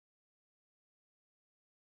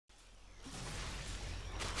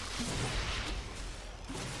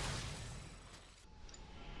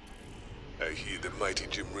you that mighty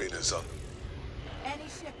Jimrina's on. Any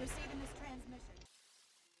ship receiving this transmission.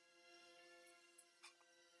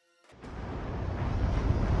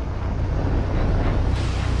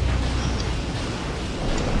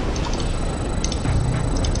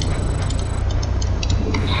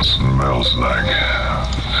 Smells like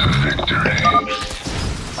victory.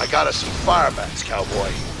 I got us some fire bats, cowboy.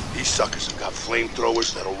 These suckers have got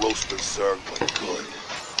flamethrowers that'll roast berserk like good.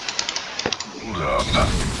 Hold up.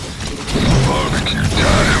 Barbecue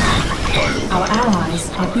time. Our allies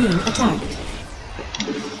are being attacked.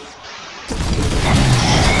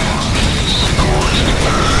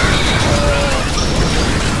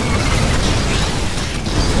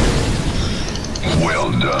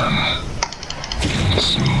 Well done.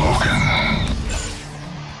 Smoking.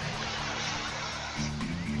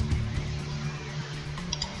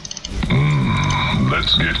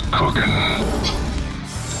 Let's get cooking.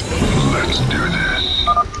 Let's do this.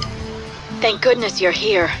 Thank goodness you're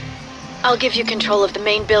here. I'll give you control of the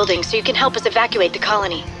main building so you can help us evacuate the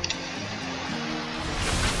colony.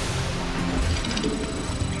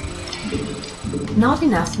 Not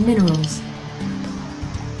enough minerals.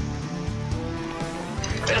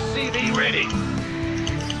 SCV ready.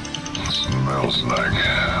 Smells like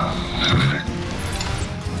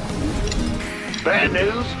Bad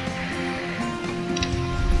news.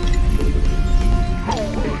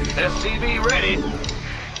 SCV ready.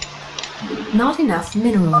 Not enough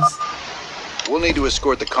minerals. We'll need to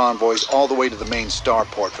escort the convoys all the way to the main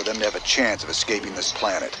starport for them to have a chance of escaping this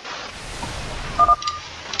planet.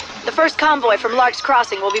 The first convoy from Lark's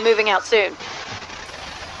Crossing will be moving out soon.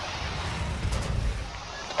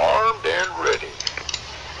 Armed and ready.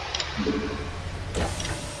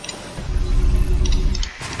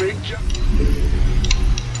 Big jump.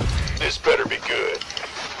 This better be good.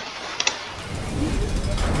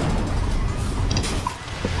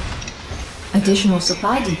 Additional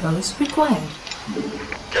supply depots required.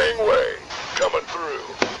 Gangway, coming through.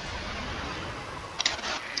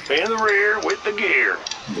 In the rear with the gear.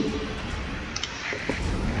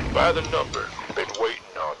 By the number, been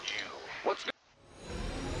waiting on you.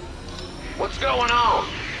 What's going on?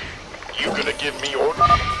 You gonna give me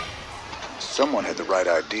orders? Someone had the right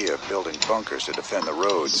idea of building bunkers to defend the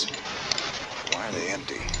roads. Why are they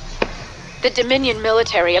empty? The Dominion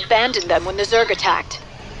military abandoned them when the Zerg attacked.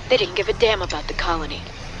 They didn't give a damn about the colony.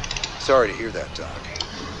 Sorry to hear that, Doc.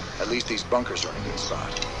 At least these bunkers are in a good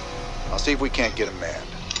spot. I'll see if we can't get them manned.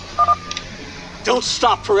 Don't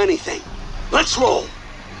stop for anything. Let's roll.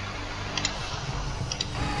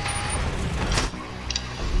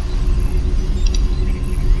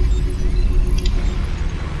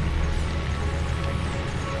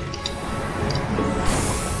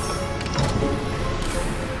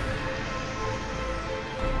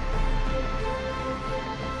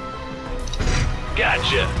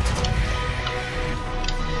 Gotcha.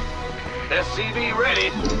 SCV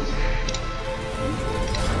ready.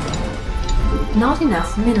 Not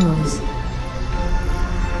enough minerals.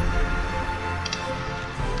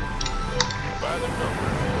 By the number.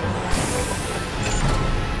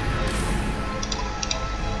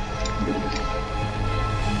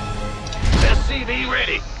 SCV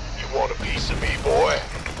ready. You want a piece of me, boy?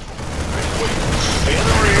 In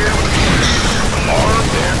the rear.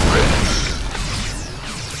 Armed and ready.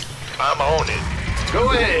 I'm on it. Go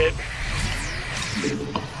ahead.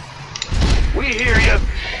 We hear you.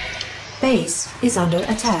 Base is under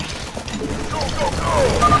attack. Go, go, go.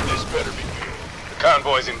 This better be good. The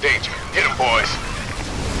convoy's in danger. Hit 'em, boys.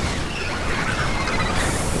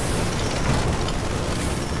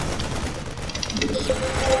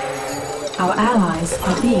 Our allies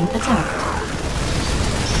are being attacked.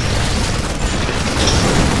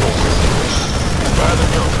 By the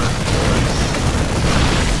number.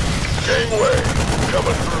 Gangway,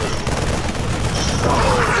 coming through.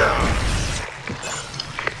 Hold down.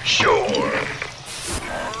 Sure.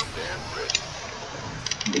 Armed and ready.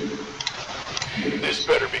 This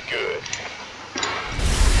better be good.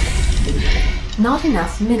 Not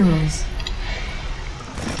enough minerals.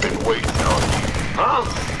 Been waiting on you. Huh?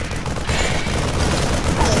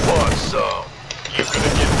 Who wants some? You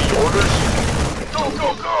gonna give me orders? Go, go,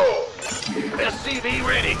 go! SCV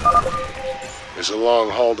ready. It's a long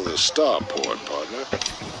haul to the starport, partner.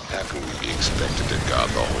 How can we be expected to guard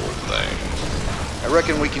the whole thing? I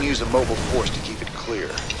reckon we can use a mobile force to keep it clear,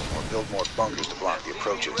 or build more bunkers to block the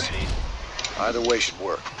approaches. Either way should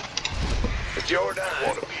work. It's your dime.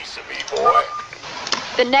 Want a piece of me, boy?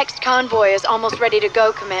 The next convoy is almost ready to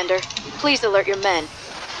go, Commander. Please alert your men.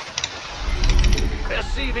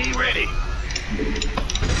 SCV ready.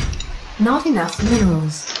 Not enough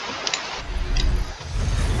minerals.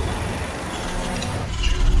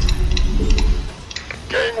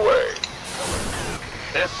 Gangway.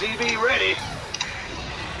 SCV ready.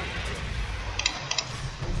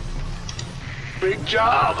 Big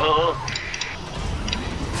job, huh?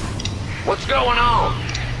 What's going on?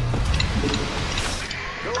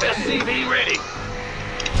 SCV ready.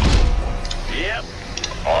 Yep.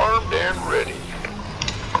 Armed and ready.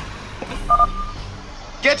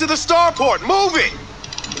 Get to the starport! Move it!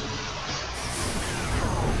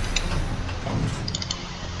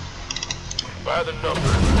 By the numbers,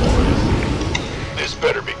 boys. This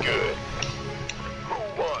better be good.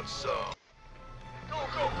 Who wants some? Go,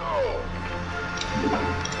 go, go!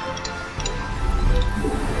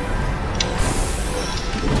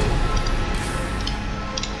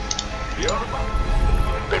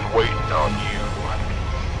 Been waiting on you.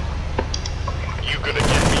 You gonna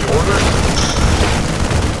give me orders?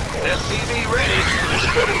 SCV ready. This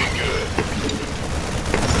better be good.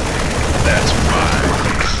 That's fine.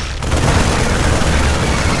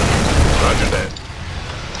 Roger that.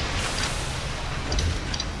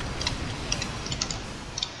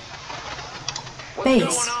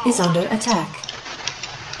 Base is under attack.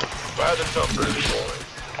 By the numbers, boys.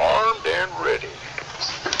 Armed and ready.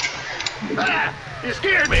 Ah! You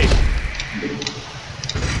scared me!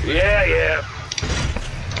 Yeah.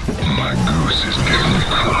 My goose is getting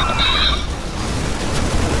cooked.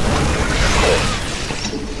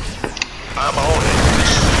 I'm on it.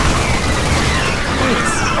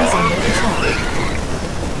 Base is under attack.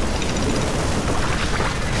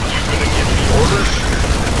 You gonna give me orders?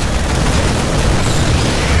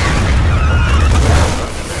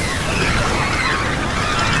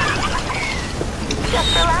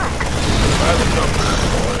 Just relax. By the numbers,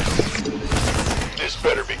 boys. This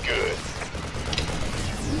better be good.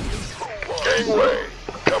 Gangway,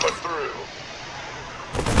 coming through.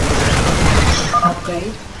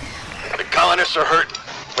 Upgrade. The colonists are hurting.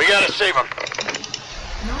 We gotta save them.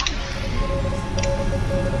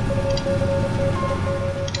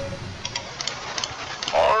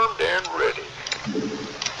 Armed and ready.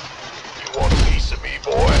 You want a piece of me,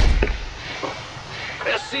 boy?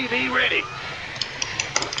 SCV ready.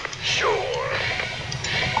 Sure.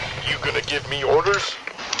 You gonna give me orders?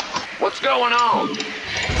 What's going on?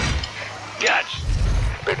 Gotcha.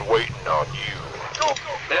 Been waiting on you. Go, go,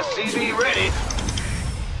 go. SCV ready.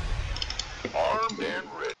 Armed and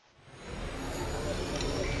ready.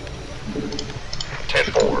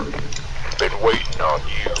 10-4. Been waiting on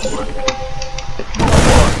you.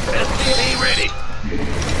 SCV ready.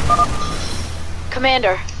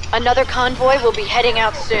 Commander, another convoy will be heading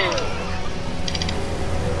out soon.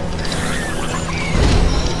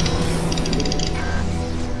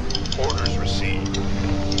 Orders received.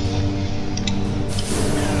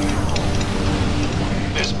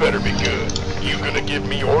 This better be good. You gonna give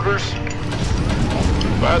me orders?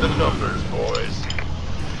 By the numbers, boys.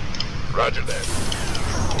 Roger that.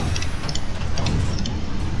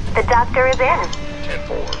 The doctor is in.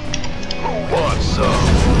 10-4. Who wants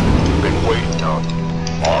some? Been waiting on you.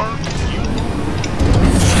 Armed you.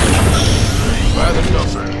 By the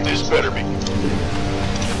numbers, this better be.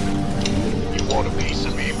 You want a piece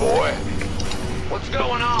of me, boy? What's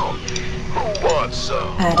going on? Who wants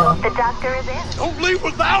some? Add-on. The doctor is in. Don't leave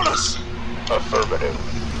without us! Affirmative.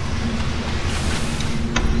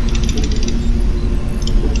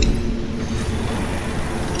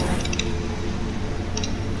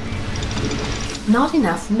 Not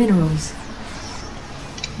enough minerals.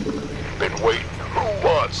 Been waiting. Who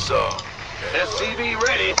wants some? SCV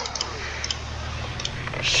ready.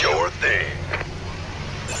 Sure thing.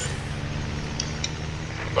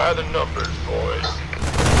 By the numbers, boys.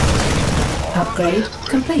 Upgrade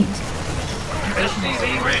complete.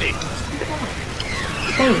 SCV ready.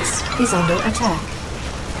 Base is under attack.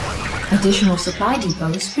 Additional supply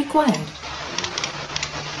depots required.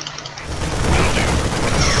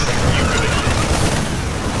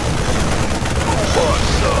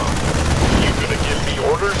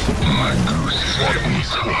 Orders? My goose is getting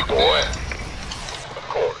cooked. Boy. Of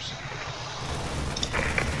course.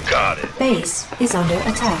 Got it. Base is under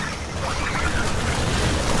attack.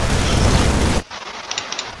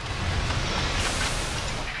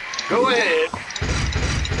 Go ahead.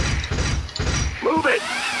 Move it.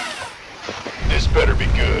 This better be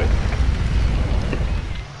good.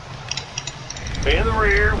 In the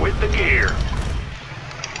rear with the gear.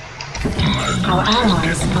 Our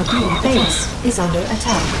allies are being base is under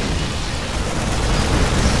attack.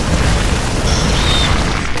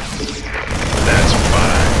 That's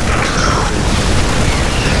fine.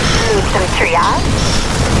 Need some triage?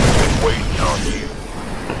 Been waiting on you.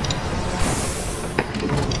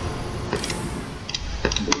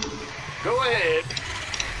 Go ahead.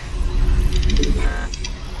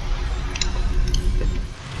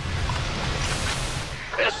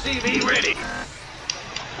 SCV ready.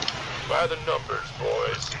 By the numbers,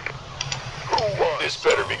 boys. Who won? This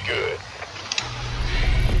better be good.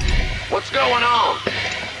 What's going on?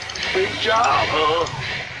 Big job, huh?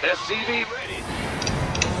 SCV ready.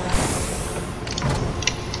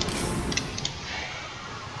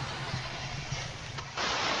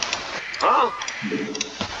 Huh?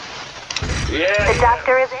 Yeah. The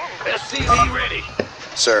doctor is in. SCV ready.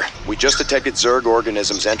 Sir, we just detected Zerg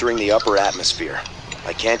organisms entering the upper atmosphere.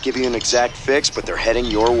 I can't give you an exact fix, but they're heading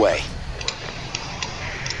your way.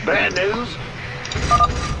 Bad news?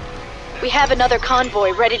 We have another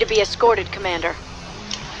convoy ready to be escorted, Commander.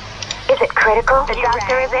 Is it critical? The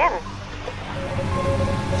doctor is in.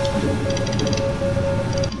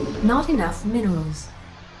 Not enough minerals.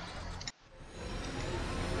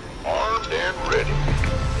 Armed and ready.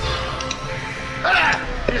 Ah!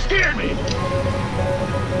 You scared me!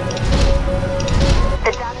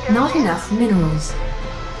 The doctor Not enough minerals.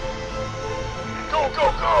 Go,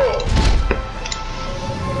 go, go!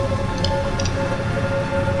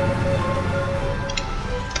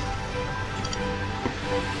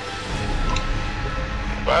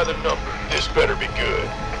 By the number, this better be good.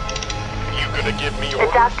 You gonna give me The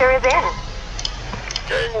orders? doctor is in.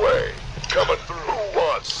 Gangway, coming through. Who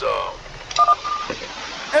wants some?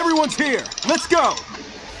 Everyone's here. Let's go.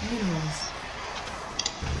 Minerals.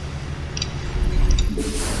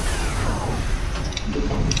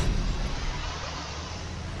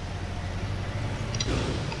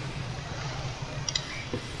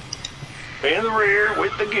 In the rear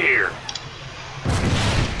with the gear.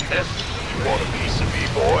 You want a piece of me,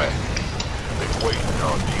 boy? Been waiting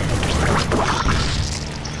on you.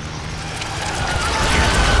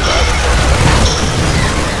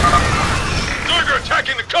 They're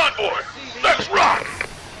attacking the convoy! Let's rock!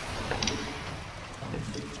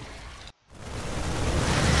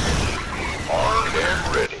 Armed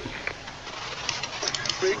and ready.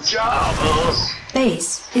 Big job, huh?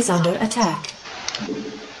 Base is under attack.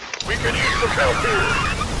 We can use some help here.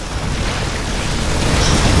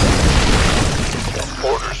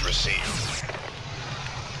 Orders received.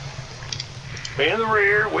 In the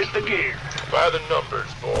rear with the gear. By the numbers,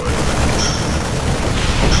 boys.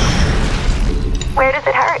 Where does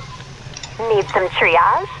it hurt? Need some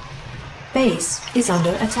triage? Base is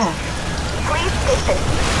under attack. Please take the...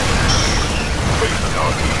 Waiting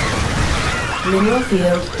on you. Mineral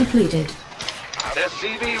field depleted.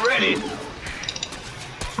 SCV ready.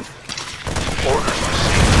 Orders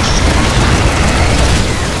received.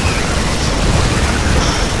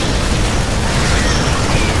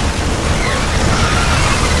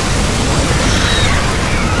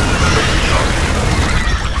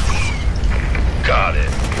 Got it.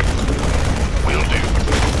 Will do.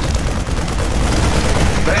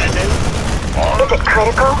 Bad news. Is it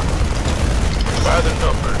critical? By the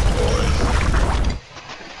numbers, boys.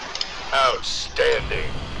 Outstanding.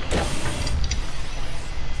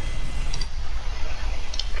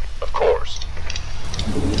 Of course.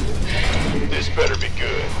 This better be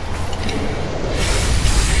good.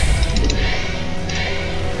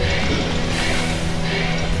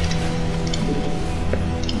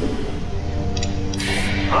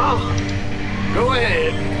 Huh? Go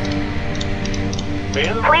ahead.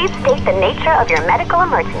 Please state the nature of your medical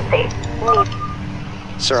emergency.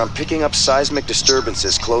 Sir, I'm picking up seismic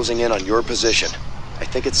disturbances closing in on your position. I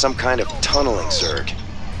think it's some kind of tunneling Zerg.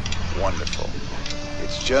 Wonderful.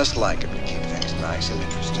 It's just like him to keep things nice and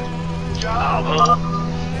interesting. Job,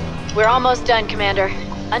 huh? We're almost done, Commander.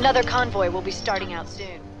 Another convoy will be starting out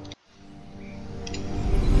soon.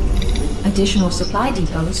 Additional supply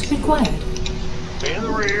depots required. In the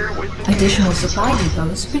rear with the... Additional supply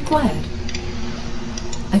depots required.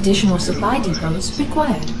 Additional supply depots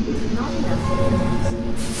required. Not enough minerals.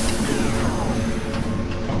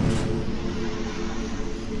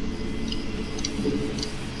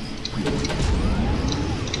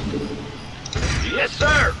 Yes,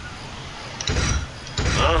 sir.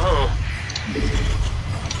 Uh-huh.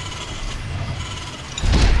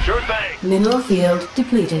 Sure thing. Mineral field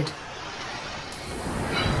depleted.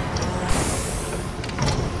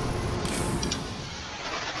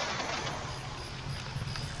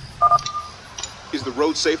 Is the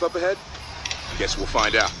road safe up ahead? Guess we'll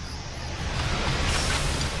find out.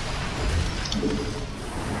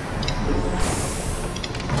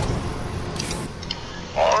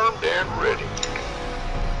 Armed and ready.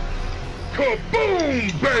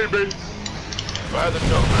 Kaboom, baby! By the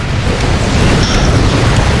numbers.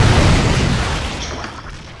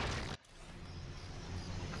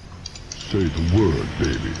 Say the word,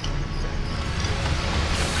 baby.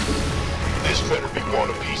 This better be one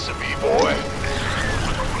a piece of me, boy.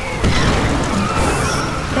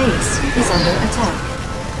 is under attack.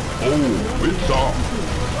 Oh, it's off.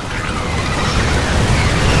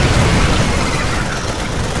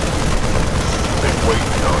 Been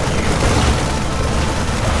waiting on you.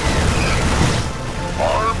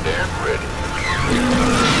 Armed and ready.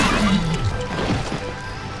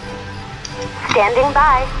 Standing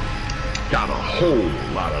by. Got a whole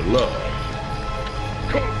lot of love.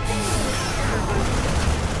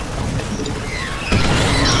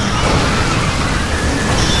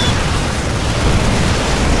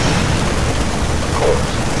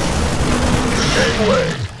 Gangway,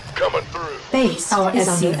 coming through. Base is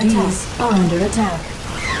under attack. Are under attack.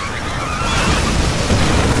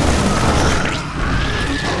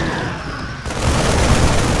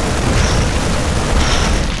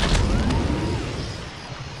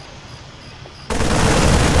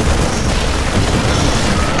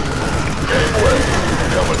 Gangway,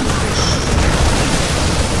 coming through.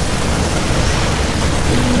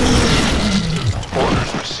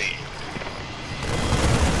 Orders received.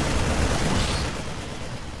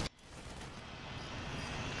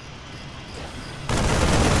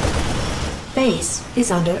 Base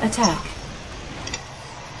is under attack.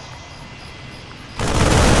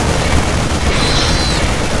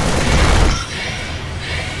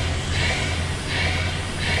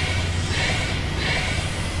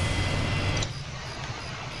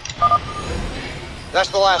 That's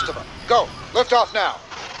the last of them. Go. Lift off now.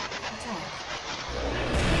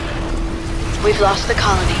 We've lost the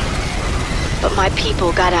colony, but my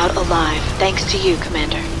people got out alive, thanks to you,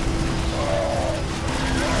 Commander.